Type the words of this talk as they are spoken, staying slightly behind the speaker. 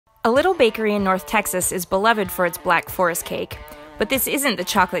A little bakery in North Texas is beloved for its Black Forest cake, but this isn't the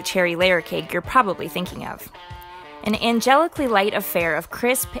chocolate cherry layer cake you're probably thinking of. An angelically light affair of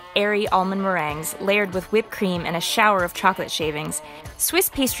crisp, airy almond meringues layered with whipped cream and a shower of chocolate shavings, Swiss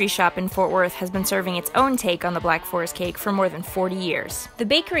Pastry Shop in Fort Worth has been serving its own take on the Black Forest cake for more than 40 years. The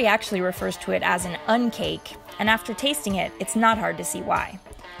bakery actually refers to it as an uncake, and after tasting it, it's not hard to see why.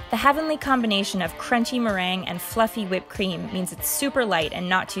 The heavenly combination of crunchy meringue and fluffy whipped cream means it's super light and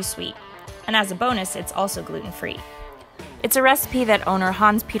not too sweet. And as a bonus, it's also gluten-free. It's a recipe that owner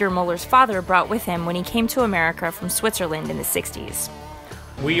Hans Muller's father brought with him when he came to America from Switzerland in the 60s.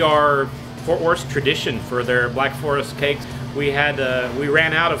 We are Fort Worth's tradition for their Black Forest cakes. We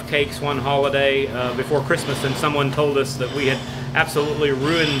ran out of cakes one holiday before Christmas, and someone told us that we had absolutely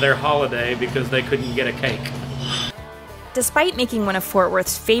ruined their holiday because they couldn't get a cake. Despite making one of Fort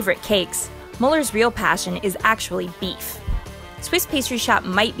Worth's favorite cakes, Muller's real passion is actually beef. Swiss Pastry Shop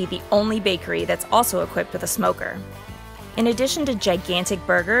might be the only bakery that's also equipped with a smoker. In addition to gigantic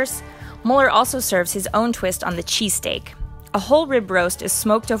burgers, Muller also serves his own twist on the cheesesteak. A whole rib roast is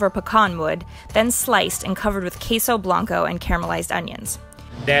smoked over pecan wood, then sliced and covered with queso blanco and caramelized onions.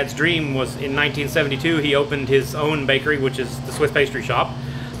 Dad's dream was in 1972 he opened his own bakery, which is the Swiss Pastry Shop.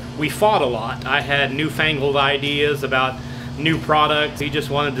 We fought a lot. I had newfangled ideas about new products. He just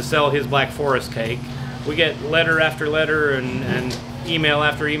wanted to sell his Black Forest cake. We get letter after letter and email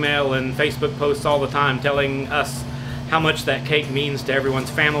after email and Facebook posts all the time telling us how much that cake means to everyone's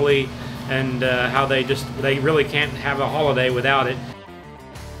family and how they really can't have a holiday without it.